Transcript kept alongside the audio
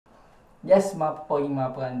Yes, mga Papogi,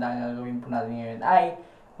 mga Paganda, ang gagawin po natin ngayon ay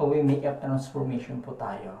makeup transformation po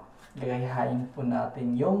tayo. Gagayahin po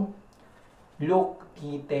natin yung look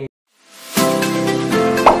kite.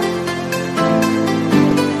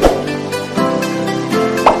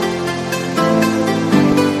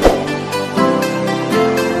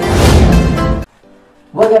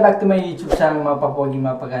 Welcome back to my YouTube channel, mga Papogi,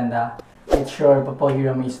 mga Paganda. It's your Papogi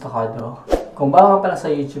Romeo Estocado. Kung bago ka pala sa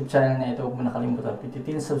YouTube channel na ito, huwag mo nakalimutan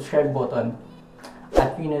pindutin subscribe button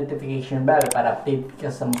at yung notification bell para update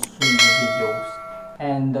ka sa mga susunod videos.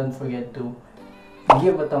 And don't forget to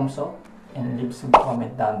give a thumbs up and leave some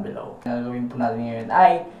comment down below. Ang gagawin po natin ngayon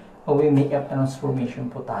ay makeup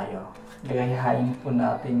transformation po tayo. Gagayahin po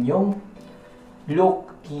natin yung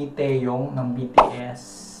look ni Taehyung ng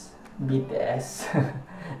BTS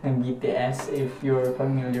ng BTS. If you're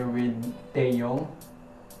familiar with Taehyung,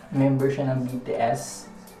 member siya ng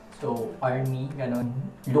BTS, so ARMY, ganun.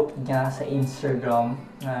 Look niya sa Instagram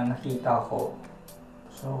na nakita ko.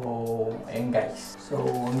 So, ayun guys. So,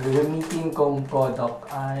 ang gagamitin kong product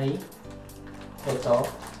ay ito,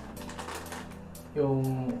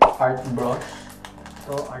 yung art brush.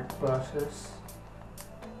 Ito, art brushes.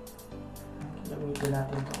 Gagamitin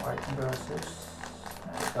natin itong art brushes.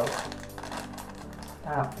 Ito.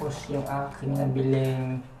 Tapos, yung aking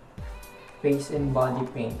nabiling face and body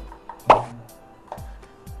paint.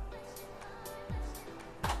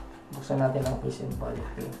 Buksan natin ang face and body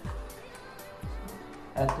paint.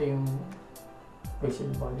 Ito yung face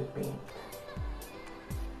and body paint.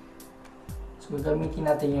 So, gagamitin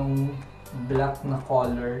natin yung black na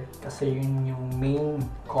color kasi yun yung main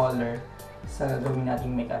color sa gagawin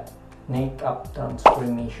nating makeup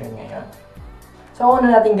transformation ngayon. So, ang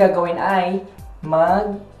una natin gagawin ay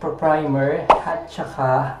mag-primer at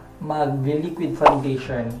saka mag-liquid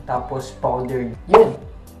foundation tapos powder. Yun!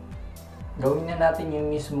 Gawin na natin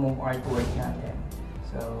yung mismong artwork natin.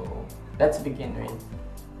 So, let's begin with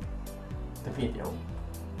the video.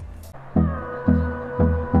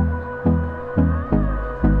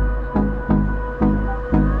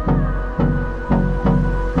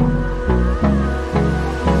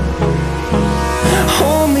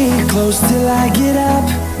 Hold me close till I get up.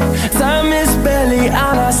 Time is barely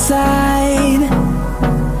on our side.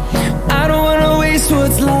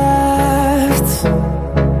 What's left?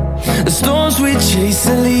 The storms we chase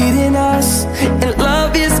are leading us, and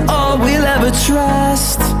love is all we'll ever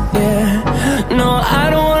trust. Yeah, no, I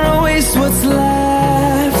don't wanna waste what's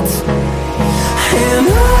left. And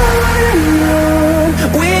on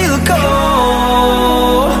we'll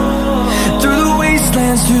go, through the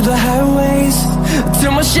wastelands, through the highways,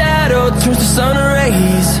 till my shadow turns to sun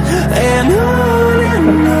rays. And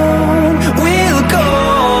on we'll go,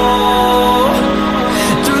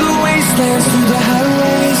 through the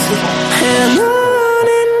highways, and on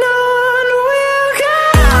we'll go.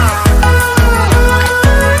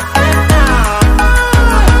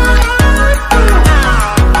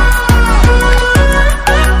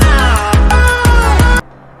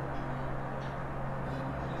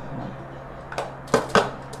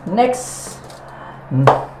 Next,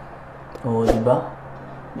 oh, diba?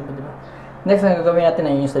 Next, ang gagawin natin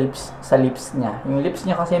ay yung sa lips niya. Yung lips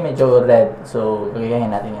niya kasi medyo red. So,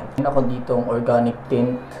 gagayahin natin yan. Meron ako dito ang organic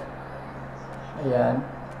tint. Ayan.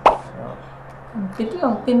 So,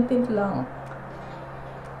 tint lang.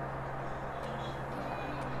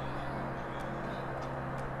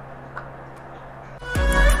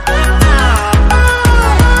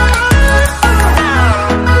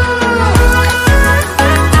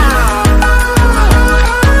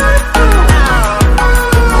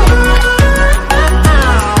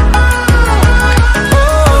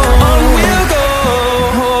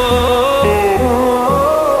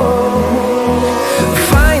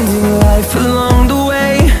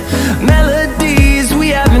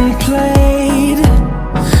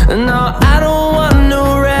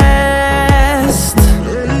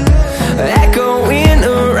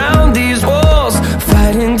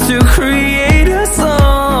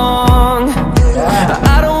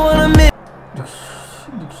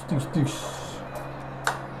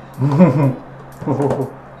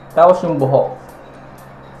 Tapos yung buhok.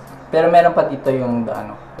 Pero meron pa dito yung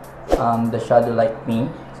the shadow like me.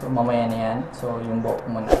 So mamaya na yan. So yung buhok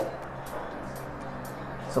muna.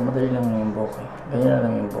 So madali lang yung buhok eh. Ganyan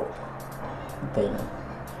lang yung buhok. Hintay nyo.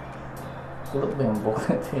 Sulot ba yung buhok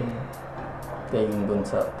natin? Hintay yung dun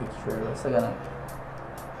sa picture. Basta ganun.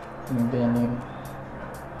 Yung ganyan yung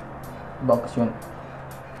banks yun.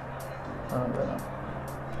 Parang ganun.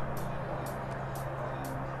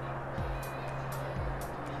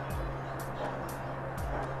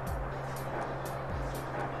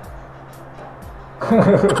 We'll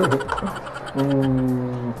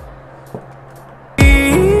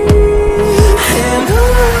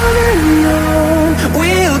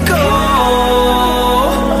go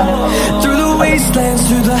through the wastelands,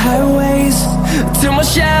 through the highways, till my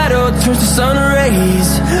shadow turns to sun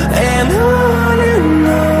rays. And on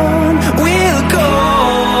we'll go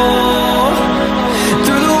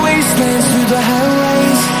through the wastelands, through the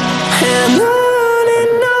highways, and on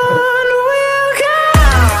we'll go.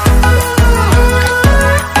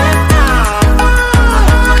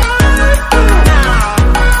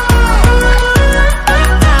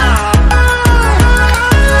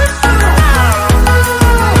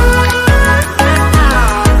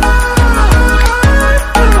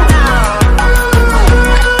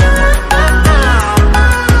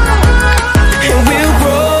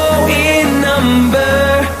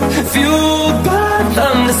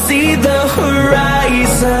 See the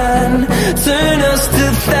horizon, turn us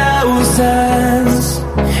to thousands,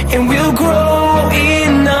 and we'll grow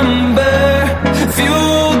in number,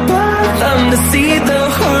 fueled by them to see the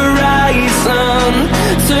horizon,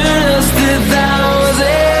 turn us to thousands,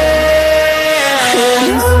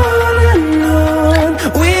 and on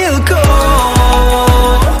we'll go.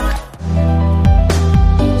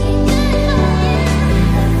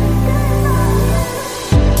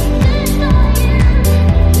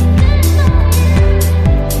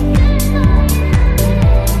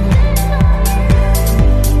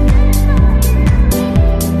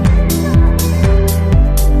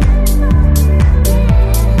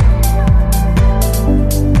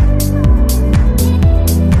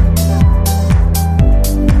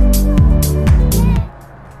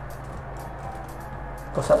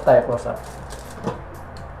 Close up tayo, close up.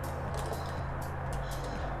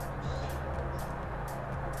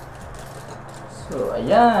 So,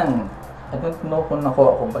 ayan. I don't know kung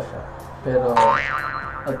nakuha ko ba siya. Pero,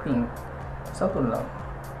 I think, sakto lang.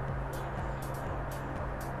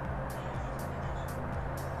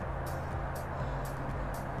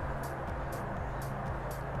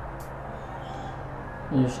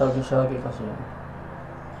 Yung shaggy kasi yun.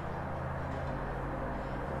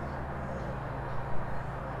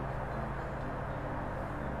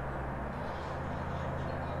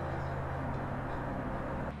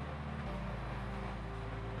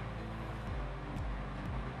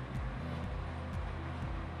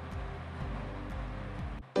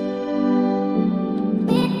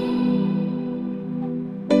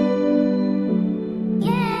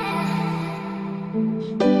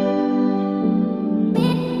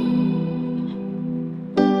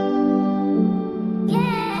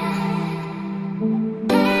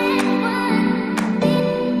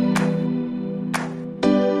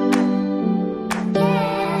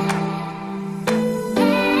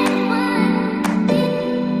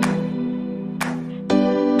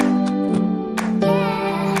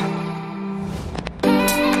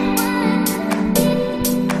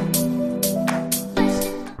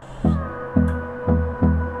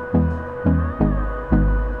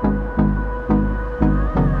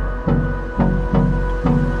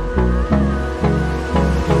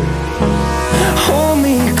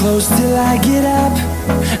 Close till I get up.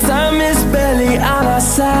 Time is barely on our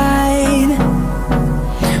side.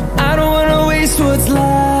 I don't wanna waste what's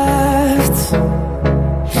left.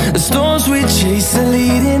 The storms we chase are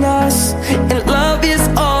leading us, and love is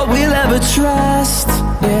all we'll ever trust.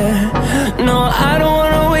 Yeah, no, I don't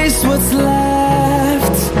wanna waste what's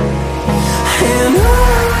left. And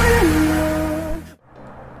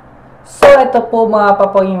so, ito po mga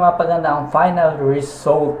Papogi, mga Paganda, ang final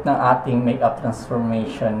result ng ating makeup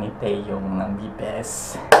transformation ni Taehyung ng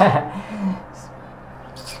BTS.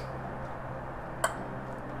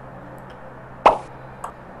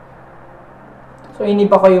 So,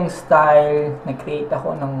 iniba ko yung style. Nag-create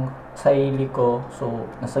ako ng sarili ko. So,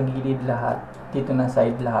 nasa gilid lahat. Dito na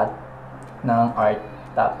side lahat ng art.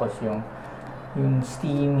 Tapos yung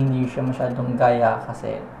steam, hindi siya masyadong gaya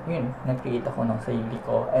kasi yun, nag-create ako ng sarili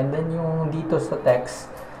ko. And then yung dito sa text,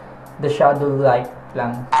 the shadow light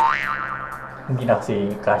lang. Hindi na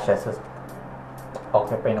kasi kasya sa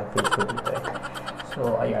occupy ng face ko dito eh.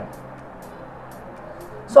 So, ayun.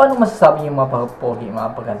 So, anong masasabi yung mga Papogi,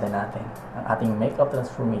 mga Paganda natin? Ang ating makeup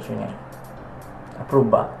transformation ngayon. Approve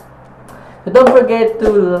ba? So, don't forget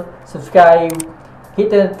to subscribe, hit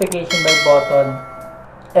the notification bell button,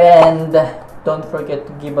 and don't forget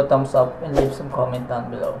to give a thumbs up and leave some comment down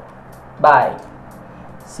below. Bye!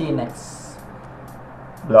 See you next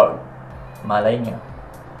vlog. Malay nyo,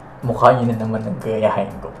 mukha nyo na naman ang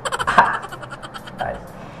gayahin ko.